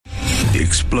the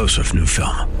explosive new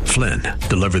film, Flynn,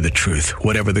 Deliver the Truth,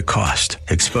 Whatever the Cost,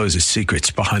 exposes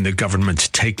secrets behind the government's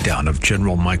takedown of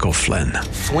General Michael Flynn.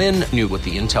 Flynn knew what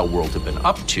the intel world had been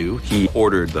up to. He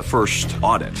ordered the first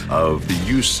audit of the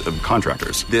use of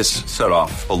contractors. This set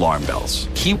off alarm bells.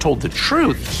 He told the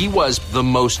truth. He was the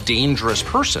most dangerous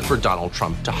person for Donald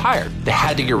Trump to hire. They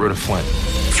had to get rid of Flynn.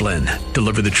 Flynn,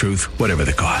 Deliver the Truth, Whatever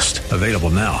the Cost. Available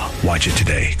now. Watch it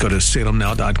today. Go to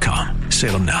salemnow.com.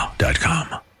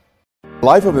 salemnow.com.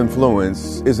 Life of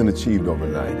influence isn't achieved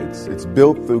overnight. It's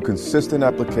built through consistent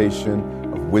application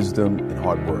of wisdom and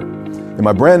hard work. In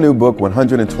my brand new book,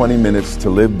 120 Minutes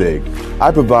to Live Big, I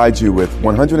provide you with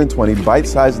 120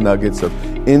 bite-sized nuggets of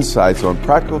insights on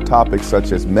practical topics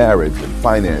such as marriage and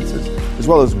finances, as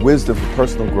well as wisdom for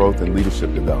personal growth and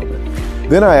leadership development.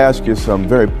 Then I ask you some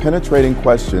very penetrating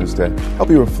questions to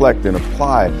help you reflect and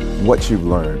apply what you've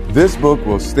learned. This book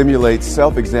will stimulate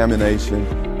self-examination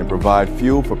and provide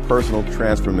fuel for personal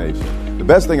transformation. The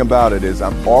best thing about it is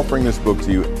I'm offering this book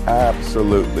to you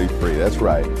absolutely free. That's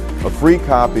right, a free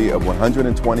copy of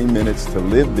 120 Minutes to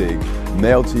Live Big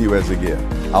mailed to you as a gift.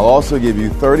 I'll also give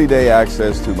you 30-day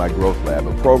access to my Growth Lab,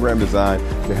 a program designed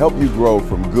to help you grow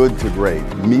from good to great,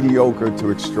 mediocre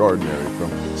to extraordinary, from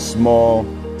small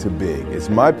to big. It's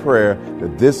my prayer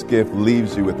that this gift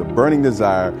leaves you with a burning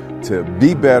desire to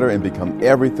be better and become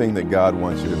everything that God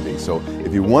wants you to be. So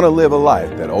if you want to live a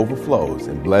life that overflows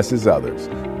and blesses others,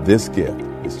 this gift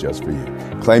is just for you.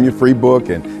 Claim your free book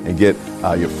and get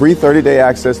your free 30-day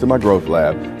access to my Growth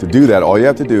Lab. To do that, all you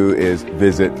have to do is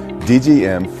visit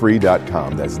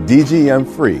dgmfree.com. That's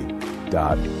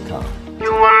dgmfree.com.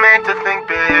 You were meant to think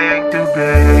big, do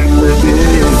big, live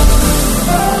big.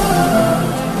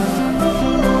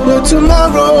 Your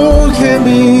tomorrow can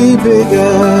be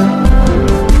bigger.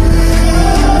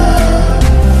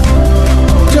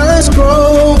 Just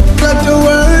grow, let the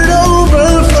word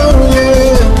overflow,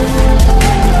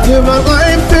 yeah. Live a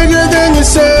life bigger than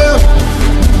yourself.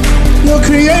 You're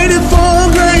created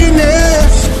for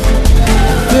greatness.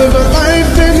 Live a life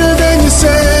bigger than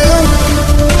yourself.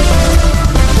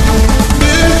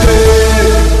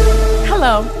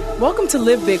 Hello, welcome to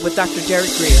Live Big with Dr. Derek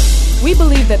Grier. We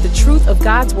believe that the truth of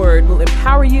God's Word will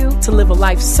empower you to live a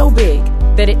life so big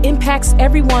that it impacts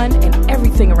everyone and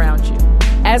everything around you.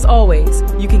 As always,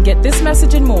 you can get this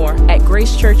message and more at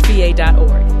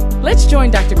gracechurchva.org. Let's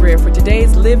join Dr. Grier for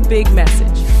today's Live Big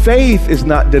message. Faith is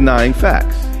not denying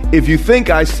facts. If you think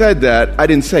I said that, I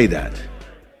didn't say that.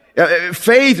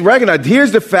 Faith, recognize,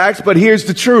 here's the facts, but here's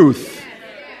the truth.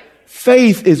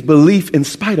 Faith is belief in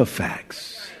spite of facts.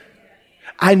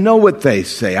 I know what they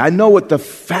say. I know what the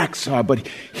facts are, but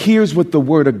here's what the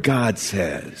Word of God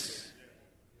says.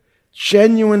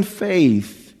 Genuine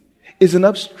faith is an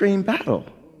upstream battle.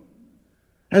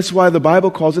 That's why the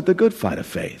Bible calls it the good fight of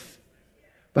faith.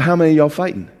 But how many of y'all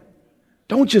fighting?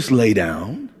 Don't just lay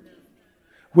down.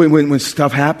 When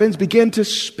stuff happens, begin to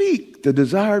speak the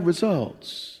desired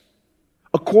results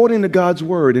according to God's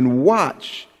Word and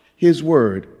watch His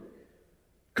Word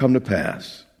come to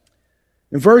pass.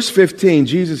 In verse 15,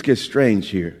 Jesus gets strange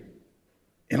here.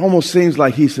 It almost seems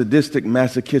like he's sadistic,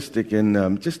 masochistic,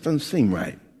 and just doesn't seem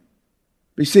right.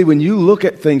 But you see, when you look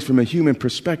at things from a human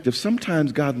perspective,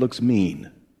 sometimes God looks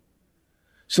mean.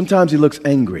 Sometimes he looks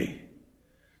angry.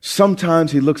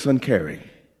 Sometimes he looks uncaring.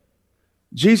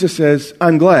 Jesus says,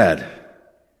 I'm glad.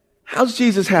 How's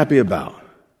Jesus happy about?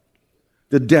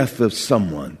 The death of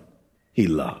someone he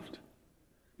loved.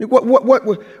 I mean,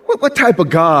 what type of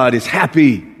God is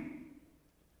happy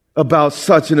about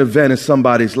such an event in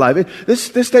somebody's life? This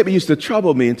statement used to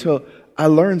trouble me until I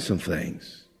learned some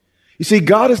things. You see,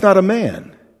 God is not a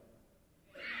man.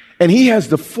 And he has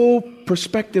the full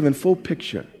perspective and full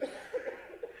picture.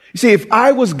 You see, if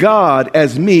I was God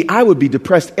as me, I would be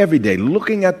depressed every day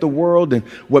looking at the world and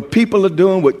what people are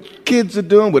doing, what kids are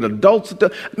doing, what adults are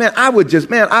doing. Man,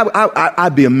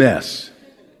 I'd be a mess.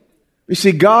 You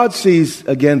see, God sees,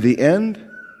 again, the end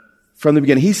from the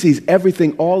beginning. He sees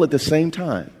everything all at the same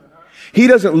time. He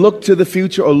doesn't look to the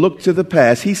future or look to the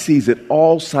past. He sees it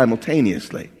all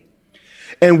simultaneously.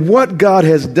 And what God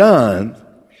has done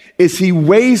is he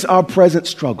weighs our present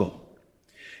struggle.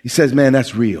 He says, man,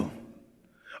 that's real.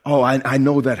 Oh, I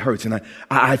know that hurts. And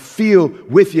I feel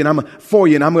with you and I'm for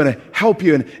you and I'm going to help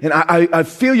you. And I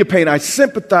feel your pain. I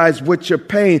sympathize with your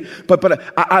pain. But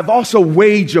I've also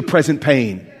weighed your present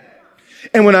pain.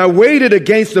 And when I weighed it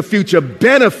against the future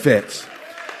benefits,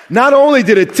 not only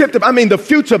did it tip the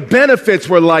future benefits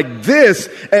were like this.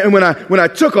 And when I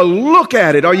took a look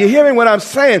at it, are you hearing what I'm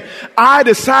saying? I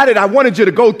decided I wanted you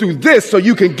to go through this so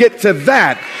you can get to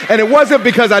that. And it wasn't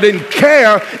because I didn't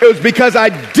care. It was because I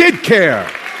did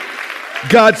care.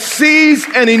 God sees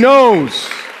and he knows.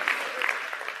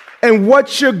 And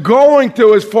what you're going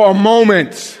through is for a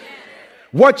moment.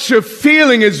 What you're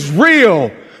feeling is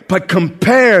real, but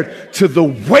compared to the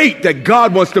weight that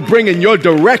God wants to bring in your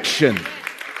direction,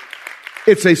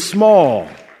 it's a small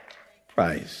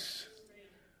price.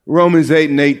 Romans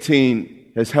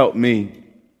 8:18 has helped me,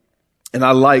 and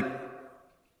I like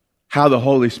how the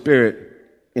Holy Spirit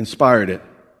inspired it.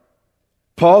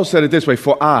 Paul said it this way,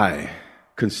 for I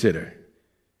consider.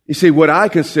 You see, what I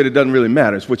consider doesn't really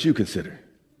matter. It's what you consider.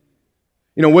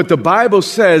 You know, what the Bible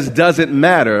says doesn't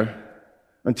matter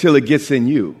until it gets in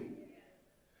you.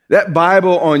 That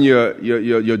Bible on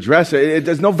your dresser,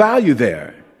 there's no value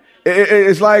there.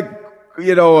 It's like,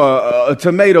 you know, a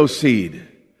tomato seed.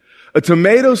 A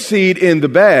tomato seed in the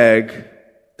bag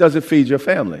doesn't feed your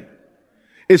family.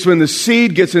 It's when the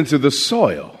seed gets into the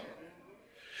soil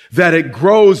that it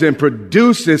grows and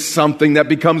produces something that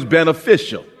becomes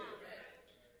beneficial.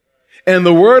 And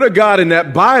the Word of God in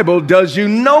that Bible does you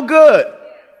no good.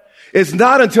 It's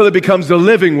not until it becomes the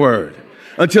living Word,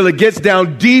 until it gets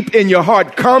down deep in your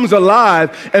heart, comes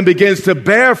alive, and begins to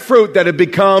bear fruit that it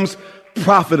becomes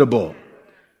profitable.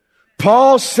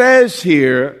 Paul says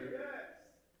here,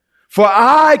 for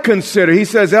I consider, he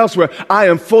says elsewhere, I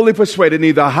am fully persuaded,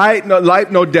 neither height, nor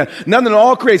life, nor death, none in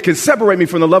all creation can separate me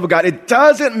from the love of God. It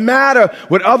doesn't matter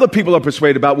what other people are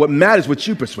persuaded about. What matters is what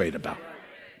you persuade about.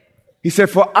 He said,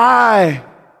 for I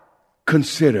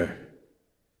consider.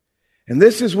 And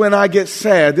this is when I get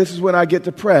sad. This is when I get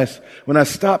depressed, when I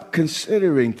stop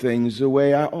considering things the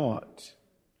way I ought.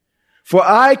 For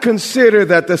I consider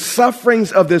that the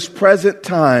sufferings of this present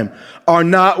time are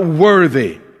not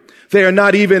worthy. They are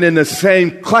not even in the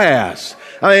same class.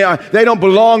 I mean, they don't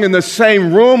belong in the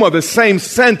same room or the same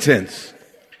sentence.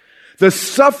 The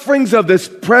sufferings of this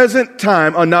present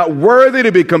time are not worthy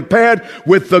to be compared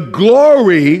with the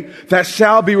glory that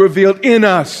shall be revealed in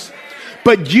us.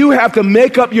 But you have to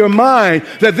make up your mind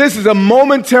that this is a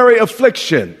momentary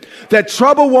affliction, that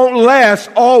trouble won't last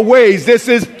always. This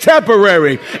is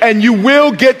temporary, and you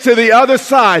will get to the other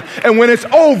side. And when it's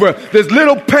over, this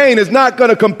little pain is not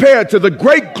going to compare to the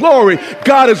great glory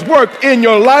God has worked in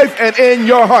your life and in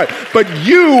your heart. But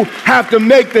you have to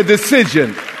make the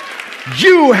decision.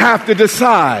 You have to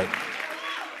decide.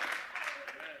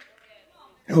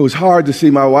 It was hard to see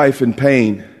my wife in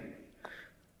pain,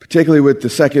 particularly with the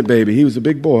second baby. He was a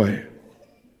big boy.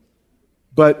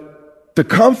 But the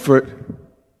comfort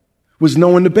was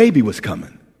knowing the baby was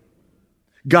coming.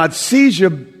 God sees your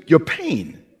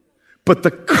pain, but the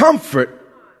comfort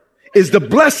is the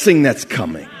blessing that's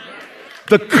coming.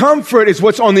 The comfort is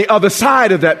what's on the other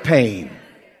side of that pain.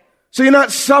 So you're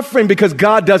not suffering because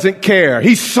God doesn't care.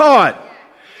 He saw it.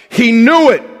 He knew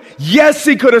it. Yes,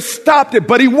 he could have stopped it,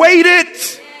 but he waited.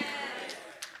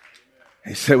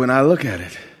 He said, when I look at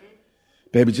it,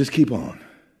 baby, just keep on.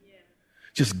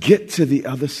 Just get to the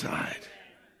other side,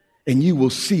 and you will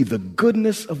see the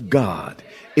goodness of God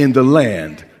in the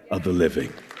land of the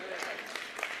living.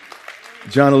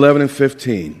 John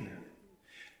 11:15.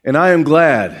 And I am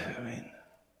glad.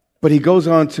 But he goes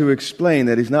on to explain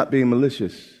that he's not being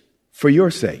malicious. For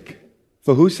your sake.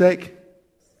 For whose sake?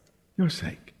 Your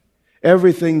sake.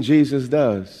 Everything Jesus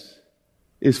does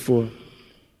is for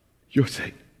your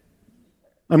sake.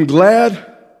 I'm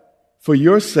glad for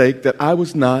your sake that I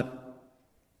was not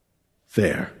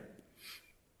there.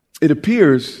 It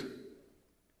appears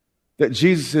that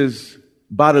Jesus'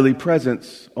 bodily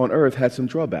presence on earth had some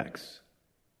drawbacks.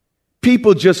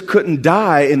 People just couldn't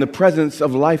die in the presence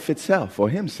of life itself or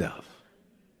himself.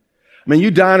 I mean,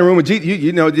 you die in a room with Jesus,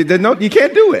 you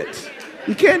can't do it.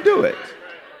 You can't do it.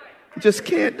 You just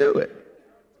can't do it.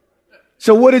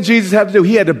 So what did Jesus have to do?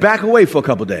 He had to back away for a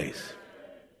couple days.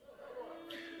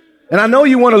 And I know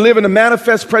you want to live in the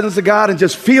manifest presence of God and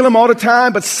just feel him all the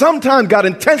time, but sometimes God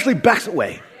intentionally backs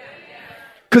away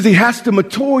because he has to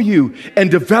mature you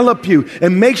and develop you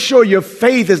and make sure your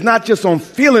faith is not just on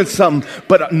feeling something,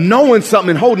 but knowing something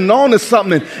and holding on to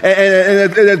something and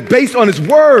it's based on his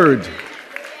word.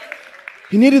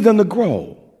 He needed them to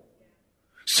grow.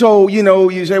 So,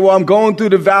 you say, well, I'm going through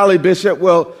the valley, Bishop.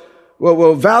 Well,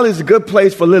 valley is a good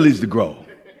place for lilies to grow.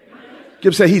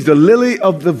 You say he's the lily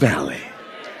of the valley.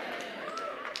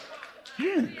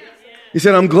 Yeah. He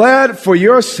said, I'm glad for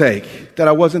your sake that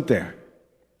I wasn't there.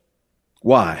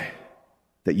 Why?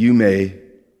 That you may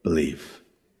believe.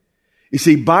 You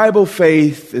see, Bible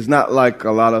faith is not like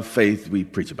a lot of faith we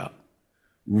preach about.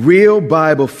 Real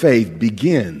Bible faith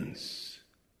begins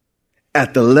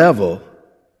at the level,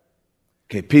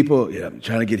 okay, people, I'm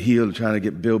trying to get healed, I'm trying to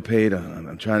get bill paid,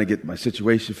 I'm trying to get my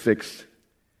situation fixed.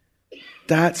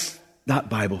 That's not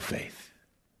Bible faith.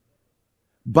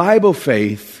 Bible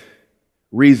faith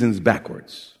reasons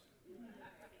backwards.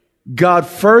 God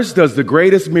first does the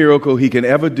greatest miracle he can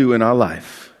ever do in our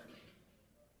life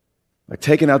by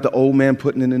taking out the old man,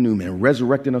 putting in the new man,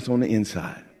 resurrecting us on the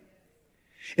inside.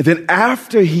 And then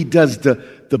after he does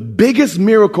the biggest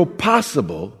miracle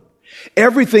possible,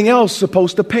 everything else is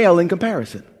supposed to pale in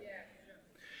comparison.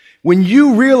 When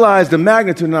you realize the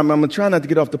magnitude, and I'm going to try not to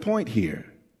get off the point here,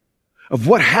 of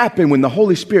what happened when the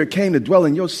Holy Spirit came to dwell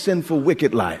in your sinful,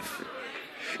 wicked life.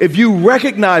 If you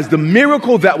recognize the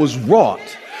miracle that was wrought,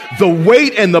 the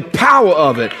weight and the power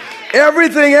of it,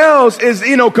 everything else is,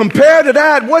 compared to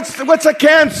that, what's a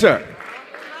cancer?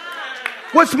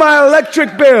 What's my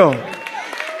electric bill?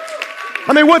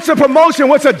 I mean, what's a promotion?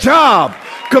 What's a job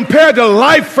compared to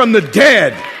life from the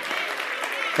dead?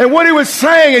 And what he was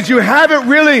saying is you haven't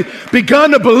really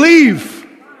begun to believe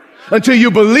until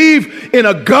you believe in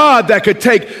a God that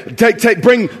could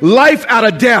bring life out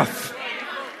of death.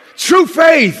 True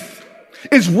faith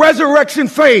is resurrection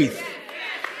faith.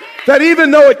 That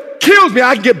even though it kills me,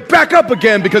 I can get back up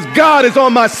again because God is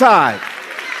on my side.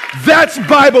 That's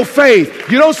Bible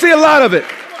faith. You don't see a lot of it.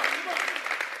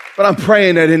 But I'm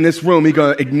praying that in this room, he's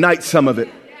going to ignite some of it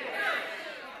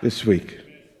this week.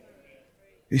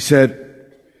 He said,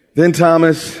 then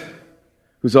Thomas,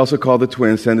 who's also called the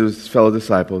twin, said to his fellow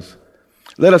disciples,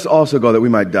 let us also go that we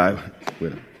might die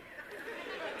with him.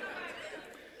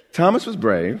 Thomas was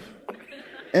brave.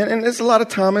 And there's a lot of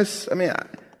Thomas. I mean,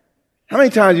 how many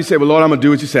times you say, well, Lord, I'm going to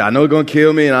do what you say. I know it's going to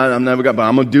kill me, and I'm never going to, but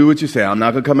I'm going to do what you say. I'm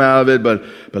not going to come out of it, but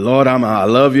Lord, I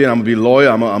love you, and I'm going to be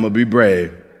loyal. I'm going to be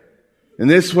brave. And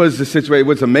this was the situation.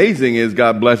 What's amazing is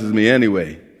God blesses me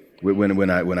anyway when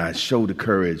I show the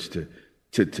courage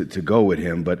to go with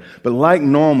him. But like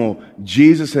normal,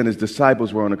 Jesus and his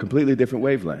disciples were on a completely different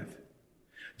wavelength.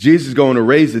 Jesus is going to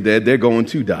raise the dead. They're going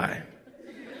to die.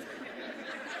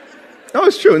 No,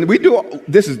 it's true. And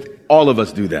all of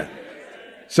us do that.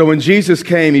 So when Jesus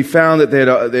came, he found that they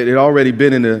had already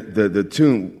been in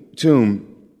the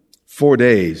tomb 4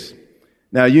 days.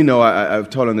 Now, I've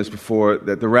taught on this before,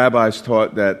 that the rabbis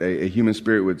taught that a human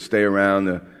spirit would stay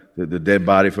around the dead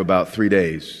body for about 3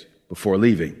 days before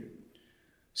leaving.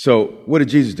 So what did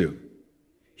Jesus do?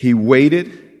 He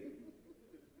waited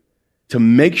to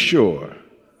make sure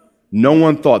no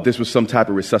one thought this was some type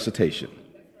of resuscitation.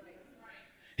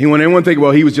 He wanted everyone to think,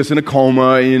 well, he was just in a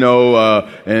coma,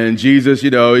 and Jesus, he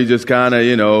just kind of,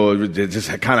 it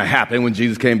just kind of happened when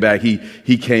Jesus came back.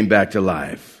 He came back to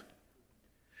life.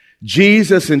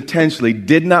 Jesus intentionally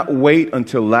did not wait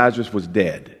until Lazarus was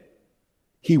dead.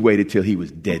 He waited till he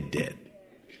was dead.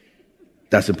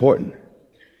 That's important.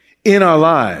 In our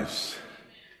lives.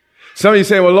 Some of you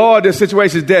say, well, Lord, this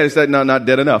situation is dead. It's like, no, not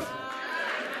dead enough.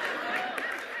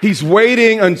 He's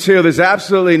waiting until there's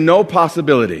absolutely no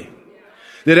possibility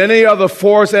that any other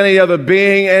force, any other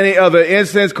being, any other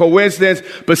instance, coincidence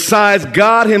besides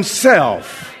God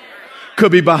himself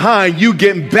could be behind you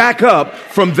getting back up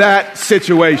from that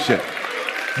situation.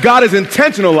 God is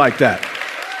intentional like that.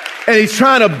 And he's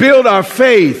trying to build our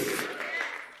faith.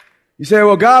 You say,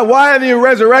 well, God, why haven't you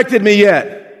resurrected me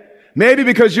yet? Maybe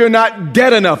because you're not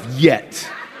dead enough yet.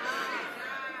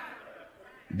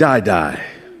 Die,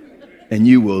 and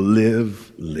you will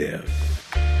live.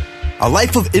 A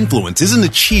life of influence isn't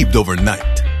achieved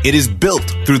overnight. It is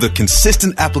built through the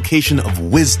consistent application of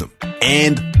wisdom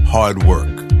and hard work.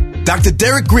 Dr.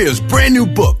 Derek Grier's brand new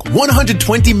book,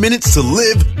 120 Minutes to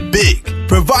Live Big,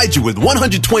 provides you with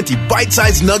 120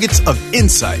 bite-sized nuggets of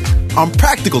insight on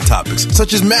practical topics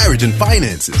such as marriage and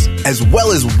finances, as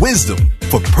well as wisdom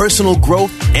for personal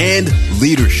growth and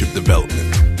leadership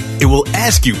development. It will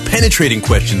ask you penetrating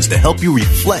questions to help you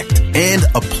reflect and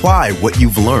apply what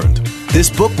you've learned. This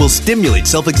book will stimulate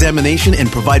self-examination and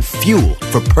provide fuel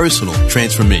for personal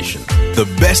transformation. The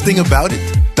best thing about it,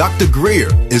 Dr. Grier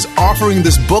is offering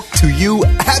this book to you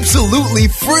absolutely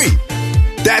free.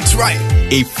 That's right,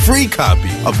 a free copy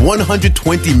of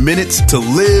 120 Minutes to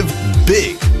Live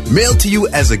Big, mailed to you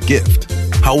as a gift.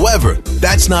 However,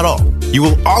 that's not all. You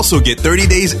will also get 30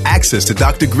 days access to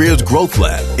Dr. Grier's Growth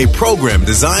Lab, a program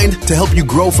designed to help you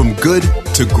grow from good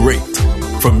to great,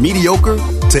 from mediocre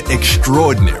to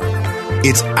extraordinary.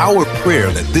 It's our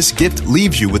prayer that this gift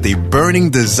leaves you with a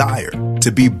burning desire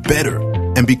to be better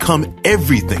and become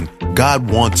everything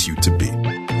God wants you to be.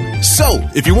 So,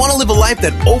 if you want to live a life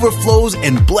that overflows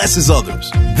and blesses others,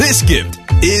 this gift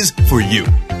is for you.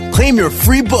 Claim your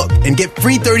free book and get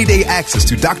free 30-day access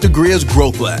to Dr. Grier's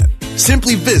Growth Lab.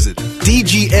 Simply visit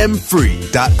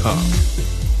dgmfree.com.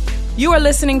 You are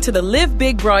listening to the Live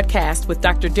Big broadcast with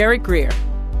Dr. Derek Grier.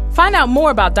 Find out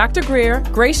more about Dr. Grier,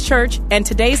 Grace Church, and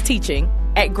today's teaching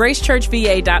at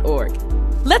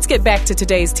gracechurchva.org. Let's get back to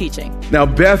today's teaching. Now,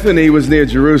 Bethany was near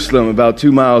Jerusalem, about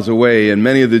 2 miles away, and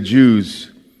many of the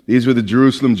Jews, these were the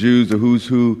Jerusalem Jews, the who's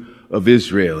who of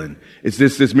Israel. And it's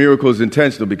this miracle is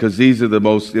intentional because these are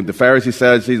the Pharisees,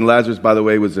 Sadducees, and Lazarus, by the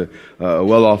way, was a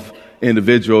well-off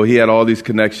individual. He had all these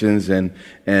connections, and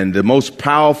the most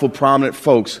powerful, prominent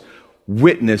folks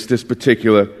witnessed this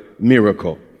particular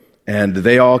miracle. And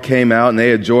they all came out, and they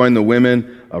had joined the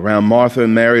women around Martha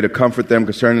and Mary to comfort them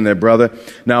concerning their brother.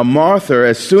 Now, Martha,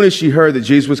 as soon as she heard that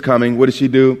Jesus was coming, what did she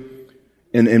do?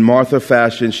 In Martha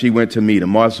fashion, she went to meet him.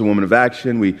 Martha's a woman of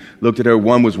action. We looked at her.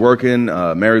 One was working.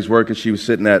 Mary's working. She was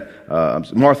sitting at,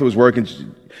 Martha was working.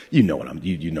 You know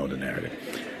you know the narrative.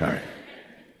 All right.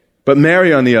 But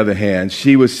Mary, on the other hand,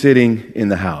 she was sitting in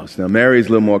the house. Now, Mary's a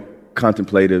little more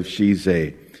contemplative. She's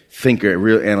a thinker,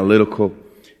 real analytical.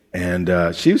 And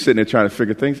she was sitting there trying to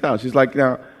figure things out. She's like,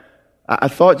 now, I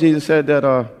thought Jesus said that,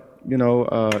 our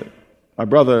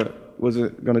brother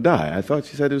wasn't going to die. I thought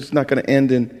she said it was not going to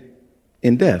end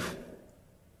in death.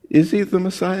 Is he the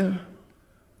Messiah?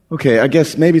 Okay, I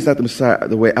guess maybe he's not the Messiah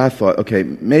the way I thought. Okay,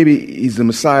 maybe he's the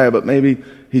Messiah, but maybe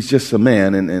he's just a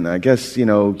man. And I guess,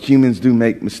 humans do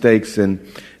make mistakes. And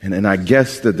I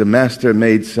guess that the master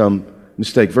made some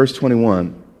mistake. Verse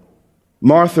 21.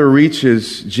 Martha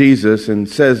reaches Jesus and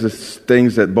says the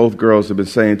things that both girls have been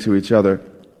saying to each other.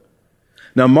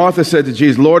 Now, Martha said to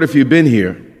Jesus, Lord, if you'd been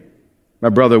here, my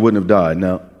brother wouldn't have died.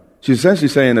 Now, she's essentially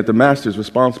saying that the master is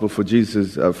responsible for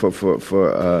Jesus,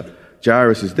 for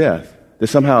Jairus' death. That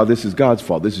somehow this is God's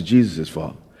fault. This is Jesus'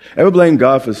 fault. Ever blame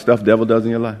God for the stuff the devil does in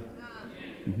your life?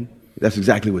 Mm-hmm. That's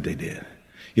exactly what they did.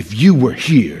 If you were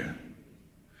here,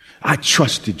 I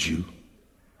trusted you.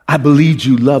 I believed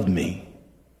you loved me.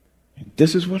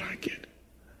 This is what I get.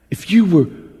 If you were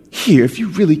here, if you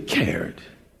really cared,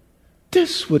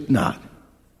 this would not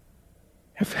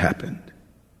have happened.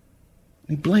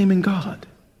 And blaming God.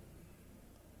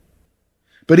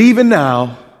 But even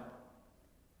now,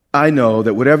 I know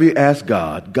that whatever you ask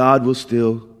God, God will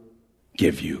still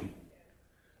give you.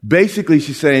 Basically,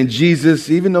 she's saying, Jesus,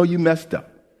 even though you messed up.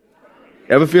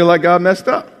 Ever feel like God messed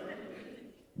up?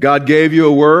 God gave you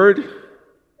a word,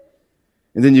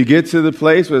 and then you get to the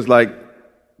place where it's like,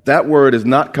 that word has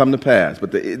not come to pass.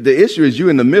 But the issue is you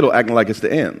in the middle acting like it's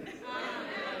the end.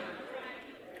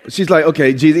 But she's like,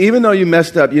 okay, Jesus, even though you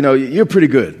messed up, you're pretty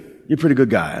good. You're a pretty good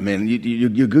guy. I mean,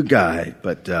 you're a good guy,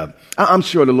 but I'm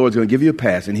sure the Lord's going to give you a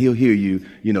pass, and he'll hear you,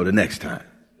 the next time.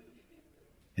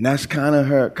 And that's kind of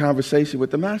her conversation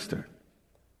with the master.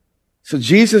 So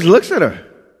Jesus looks at her,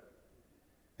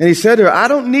 and he said to her, I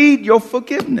don't need your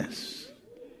forgiveness.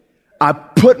 I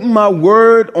put my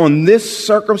word on this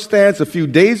circumstance a few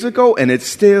days ago, and it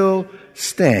still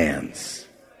stands.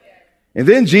 And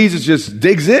then Jesus just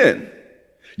digs in.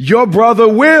 Your brother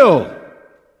will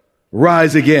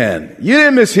rise again. You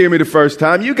didn't mishear me the first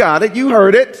time. You got it. You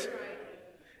heard it.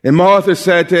 And Martha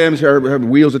said to him, her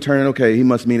wheels are turning. Okay, he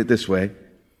must mean it this way.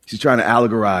 She's trying to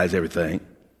allegorize everything.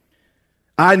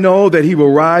 I know that he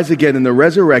will rise again in the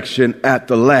resurrection at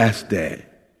the last day.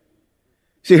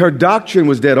 See, her doctrine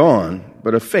was dead on,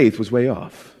 but her faith was way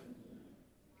off.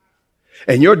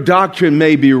 And your doctrine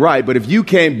may be right, but if you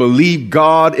can't believe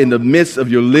God in the midst of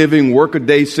your living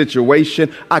workaday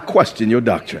situation, I question your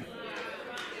doctrine.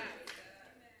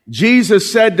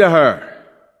 Jesus said to her,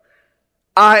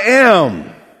 I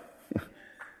am.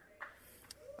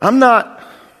 I'm not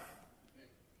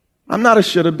a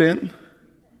should have been.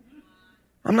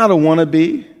 I'm not a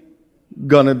wannabe,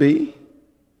 gonna be.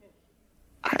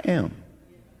 I am.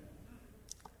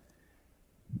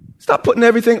 Stop putting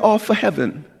everything off for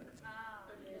heaven.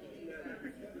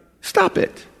 Stop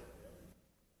it.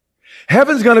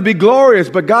 Heaven's going to be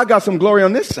glorious, but God got some glory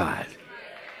on this side.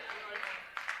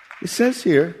 It says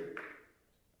here,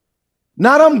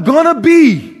 not I'm going to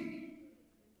be.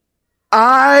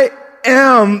 I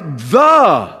am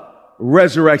the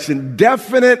resurrection.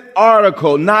 Definite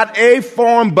article, not a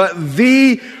form, but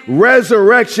the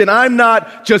resurrection. I'm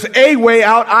not just a way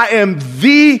out. I am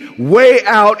the way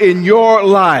out in your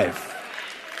life.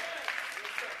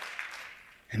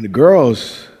 And the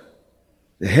girls,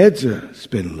 the heads are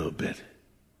spinning a little bit.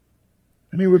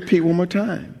 Let me repeat one more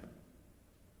time.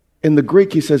 In the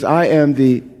Greek, he says, I am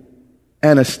the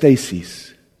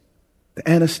anastasis. The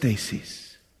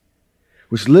anastasis,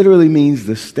 which literally means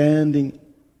the standing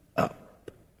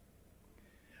up.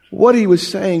 What he was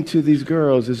saying to these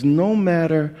girls is no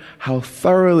matter how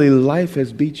thoroughly life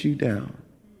has beat you down,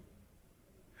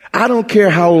 I don't care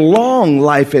how long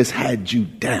life has had you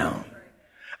down,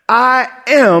 I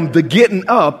am the getting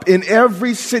up in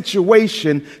every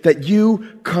situation that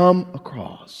you come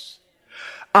across.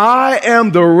 I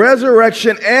am the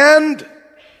resurrection and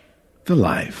the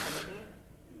life.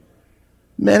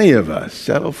 Many of us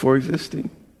settle for existing,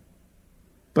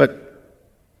 but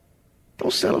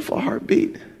don't settle for a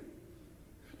heartbeat.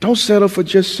 Don't settle for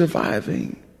just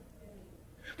surviving.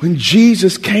 When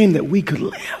Jesus came that we could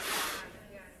live,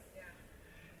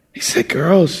 he said,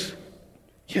 girls,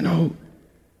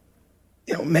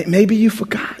 maybe you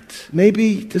forgot.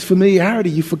 Maybe this familiarity,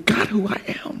 you forgot who I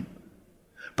am.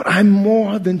 But I'm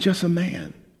more than just a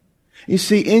man. You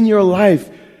see, in your life,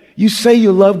 you say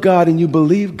you love God and you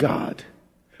believe God,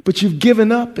 but you've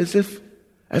given up as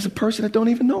a person that don't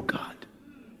even know God.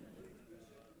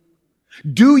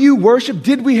 Do you worship?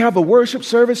 Did we have a worship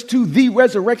service to the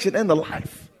resurrection and the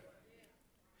life?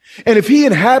 And if he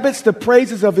inhabits the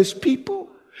praises of his people,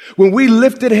 when we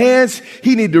lifted hands,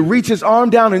 he needed to reach his arm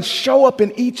down and show up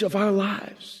in each of our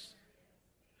lives.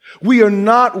 We are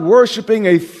not worshiping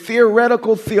a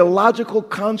theoretical, theological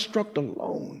construct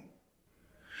alone.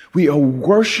 We are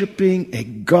worshiping a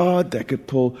God that could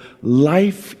pull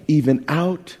life even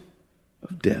out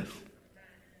of death.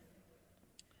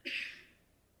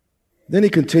 Then he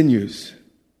continues.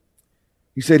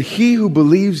 He said, he who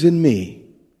believes in me,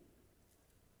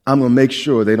 I'm going to make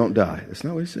sure they don't die. That's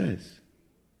not what he says.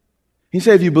 He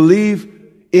said, if you believe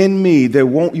in me, you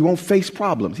won't face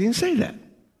problems. He didn't say that.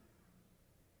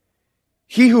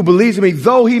 He who believes in me,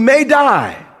 though he may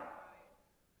die,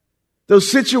 those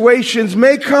situations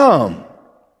may come,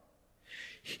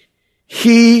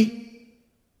 he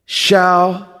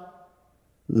shall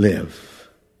live.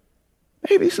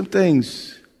 Maybe some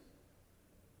things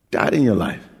died in your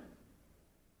life.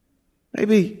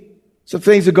 Maybe some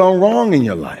things have gone wrong in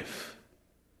your life.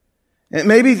 And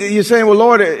maybe you're saying, well,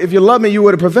 Lord, if you love me, you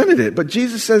would have prevented it. But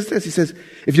Jesus says this. He says,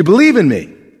 if you believe in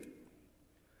me,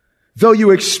 though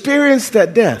you experience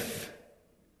that death,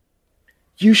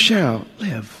 you shall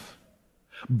live.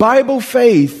 Bible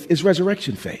faith is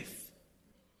resurrection faith.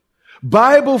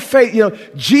 Bible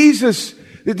faith, Jesus,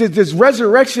 this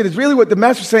resurrection is really what the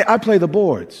master is saying. I play the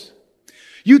boards.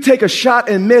 You take a shot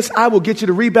and miss, I will get you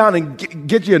to rebound and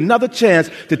get you another chance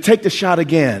to take the shot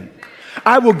again.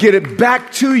 I will get it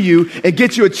back to you and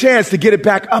get you a chance to get it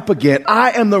back up again.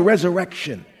 I am the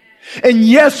resurrection. And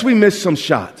yes, we missed some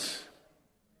shots.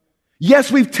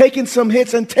 Yes, we've taken some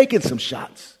hits and taken some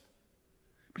shots.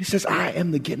 But he says, I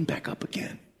am the getting back up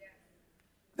again.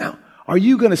 Now, are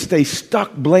you going to stay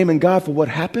stuck blaming God for what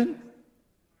happened?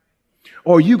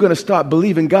 Or are you going to start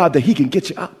believing God that he can get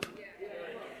you up?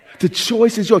 The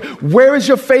choice is yours. Where is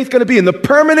your faith going to be? In the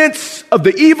permanence of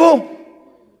the evil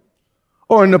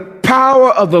or in the power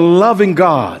of the loving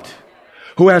God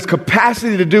who has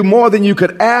capacity to do more than you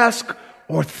could ask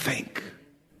or think?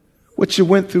 What you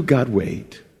went through, God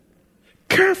weighed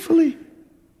carefully,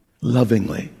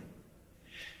 lovingly.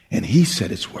 And he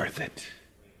said it's worth it.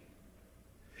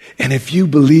 And if you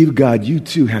believe God, you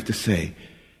too have to say,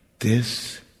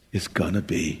 this is going to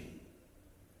be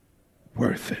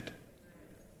worth it.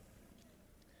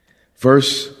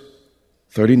 Verse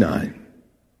 39.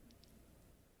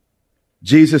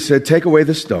 Jesus said, take away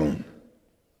the stone.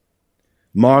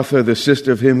 Martha, the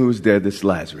sister of him who was dead, this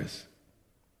Lazarus,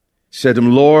 said to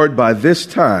him, Lord, by this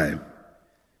time,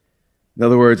 in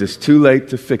other words, it's too late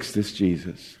to fix this,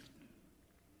 Jesus.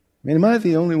 Am I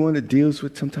the only one that deals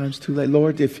with sometimes too late?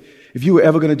 Lord, if you were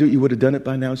ever going to do it, you would have done it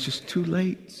by now. It's just too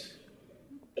late.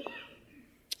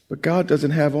 But God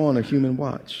doesn't have on a human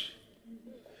watch.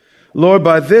 Lord,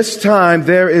 by this time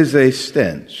there is a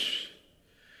stench.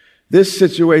 This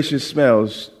situation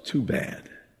smells too bad.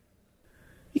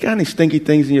 You got any stinky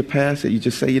things in your past that you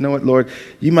just say, you know what, Lord,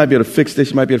 you might be able to fix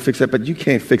this, you might be able to fix that, but you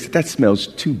can't fix it. That smells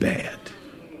too bad.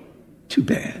 Too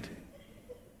bad.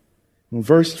 In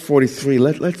verse 43,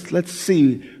 let's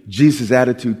see Jesus'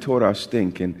 attitude toward our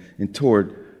stink and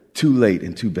toward too late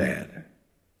and too bad.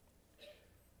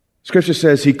 Scripture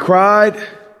says, he cried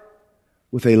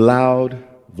with a loud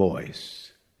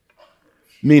voice,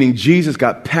 meaning Jesus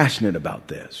got passionate about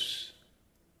this.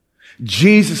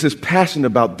 Jesus is passionate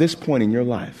about this point in your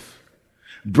life,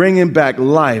 bringing back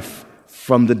life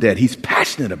from the dead. He's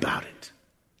passionate about it.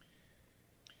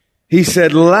 He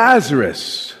said,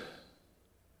 Lazarus.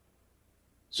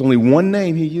 It's only one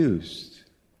name he used.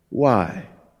 Why?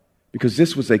 Because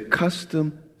this was a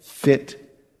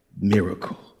custom-fit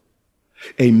miracle.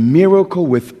 A miracle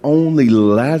with only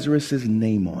Lazarus'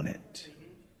 name on it.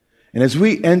 And as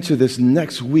we enter this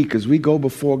next week, as we go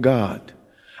before God,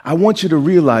 I want you to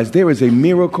realize there is a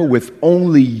miracle with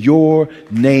only your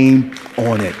name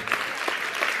on it.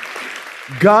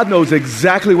 God knows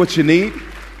exactly what you need,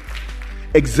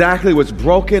 exactly what's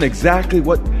broken, exactly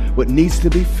what needs to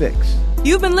be fixed.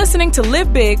 You've been listening to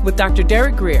Live Big with Dr.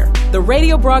 Derek Grier, the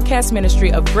radio broadcast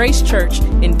ministry of Grace Church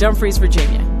in Dumfries,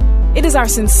 Virginia. It is our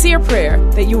sincere prayer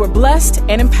that you are blessed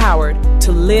and empowered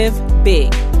to live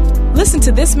big. Listen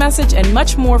to this message and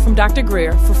much more from Dr.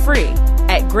 Grier for free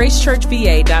at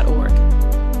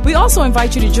gracechurchva.org. We also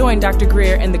invite you to join Dr.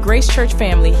 Grier and the Grace Church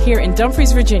family here in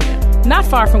Dumfries, Virginia, not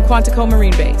far from Quantico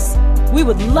Marine Base. We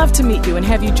would love to meet you and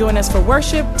have you join us for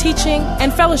worship, teaching,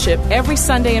 and fellowship every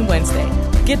Sunday and Wednesday.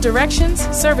 Get directions,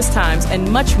 service times,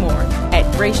 and much more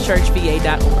at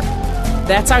gracechurchva.org.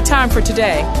 That's our time for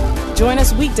today. Join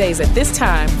us weekdays at this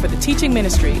time for the teaching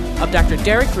ministry of Dr.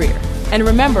 Derek Grier. And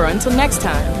remember, until next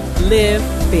time, live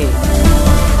big.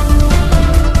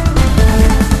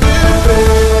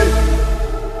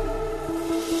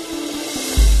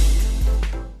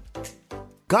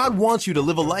 God wants you to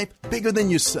live a life bigger than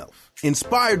yourself,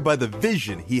 inspired by the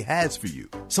vision He has for you.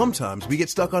 Sometimes we get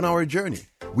stuck on our journey.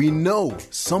 We know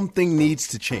something needs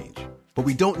to change, but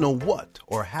we don't know what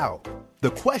or how.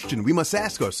 The question we must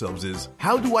ask ourselves is,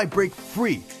 how do I break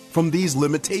free from these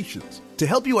limitations? To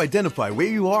help you identify where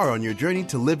you are on your journey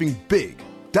to living big,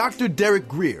 Dr. Derek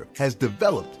Grier has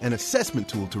developed an assessment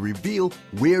tool to reveal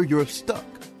where you're stuck.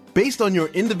 Based on your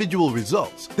individual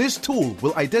results, this tool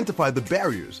will identify the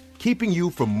barriers keeping you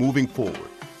from moving forward.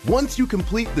 Once you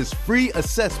complete this free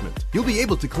assessment, you'll be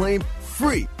able to claim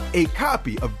free a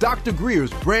copy of Dr.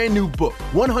 Grier's brand new book,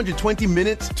 120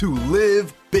 Minutes to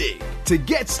Live Big. To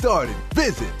get started,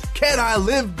 visit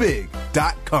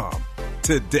canilivebig.com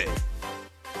today.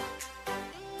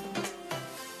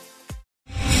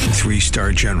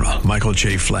 3-star General Michael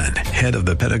J. Flynn, head of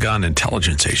the Pentagon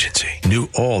Intelligence Agency, knew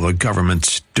all the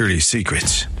government's dirty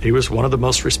secrets. He was one of the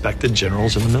most respected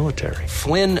generals in the military.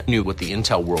 Flynn knew what the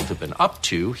intel world had been up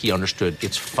to. He understood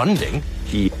its funding.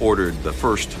 He ordered the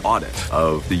first audit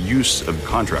of the use of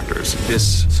contractors.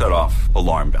 This set off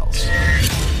alarm bells.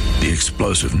 The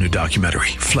explosive new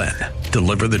documentary, Flynn,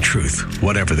 Deliver the Truth,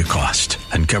 Whatever the Cost,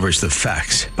 uncovers the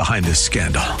facts behind this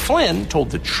scandal. Flynn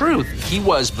told the truth. He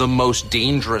was the most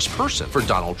dangerous person for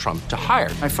Donald Trump to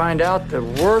hire. I find out the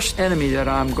worst enemy that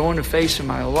I'm going to face in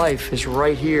my life is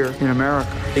right here in America.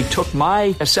 They took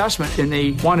my assessment and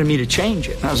they wanted me to change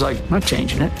it. And I was like, I'm not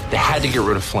changing it. They had to get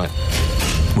rid of Flynn.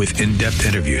 With in-depth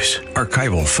interviews,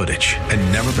 archival footage,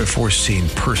 and never-before-seen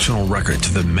personal records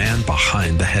of the man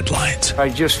behind the headlines. I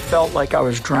just felt like I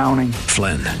was drowning.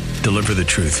 Flynn, Deliver the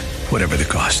Truth, Whatever the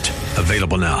Cost.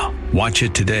 Available now. Watch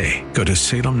it today. Go to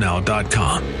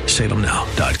salemnow.com.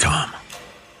 salemnow.com.